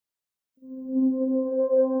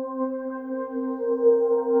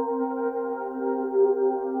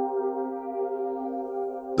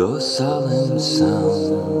The solemn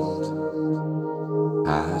sound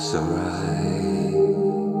has arrived.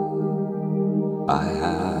 I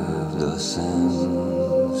have the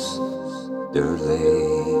sense there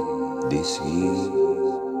lay this heat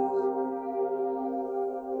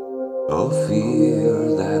of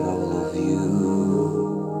fear that all of you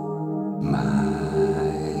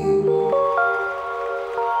might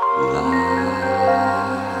laugh.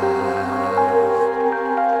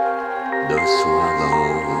 The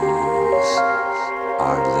swallows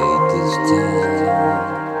are latest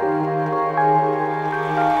time.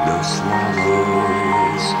 The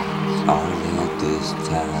swallows are latest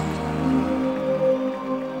time.